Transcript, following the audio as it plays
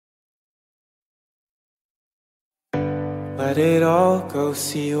Let it all go,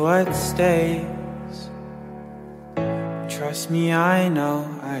 see what stays. Trust me, I know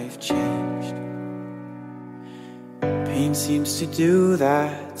I've changed. Pain seems to do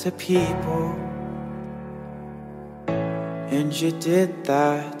that to people, and you did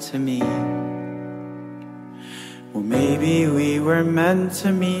that to me. Well, maybe we were meant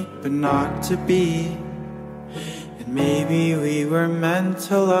to meet, but not to be. And maybe we were meant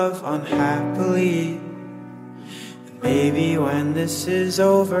to love unhappily. And maybe when this is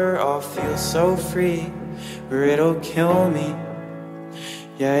over, I'll feel so free. Or it'll kill me,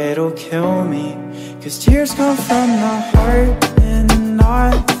 yeah, it'll kill me. 'Cause tears come from the heart and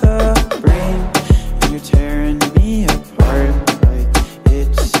not the brain. And you're tearing me apart like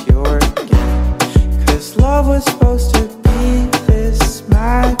it's your game. 'Cause love was supposed to be this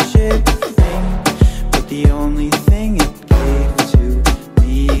magic thing, but the only thing it gave to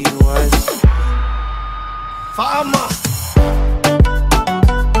me was Fama.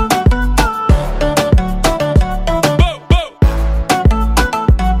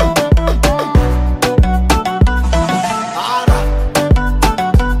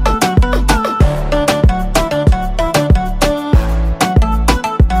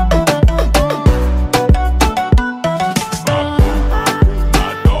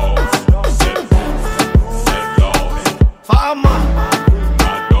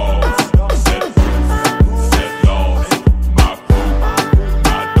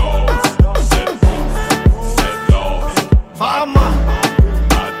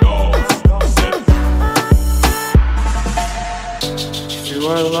 Threw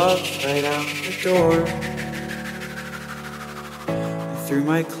our love right out the door, and threw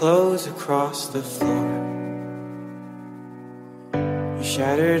my clothes across the floor. You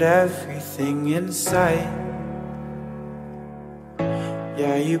shattered everything in sight.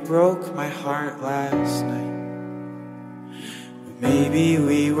 Yeah, you broke my heart last night. Maybe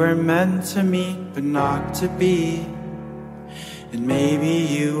we were meant to meet, but not to be. And maybe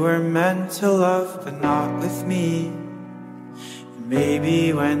you were meant to love, but not with me.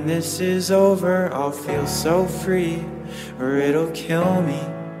 Maybe when this is over, I'll feel so free. Or it'll kill me,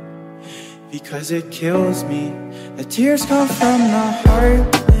 because it kills me. The tears come from the heart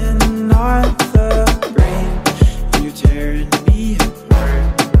and not the brain. And you're tearing me apart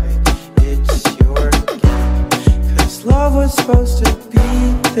like it's your game. 'Cause love was supposed to be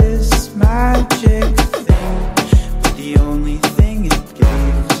this magic thing, but the only thing it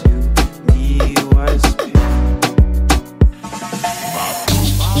gave to me was pain.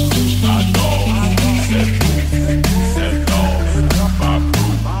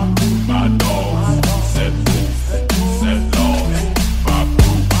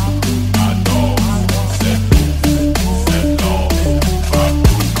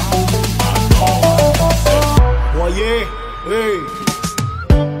 Hey.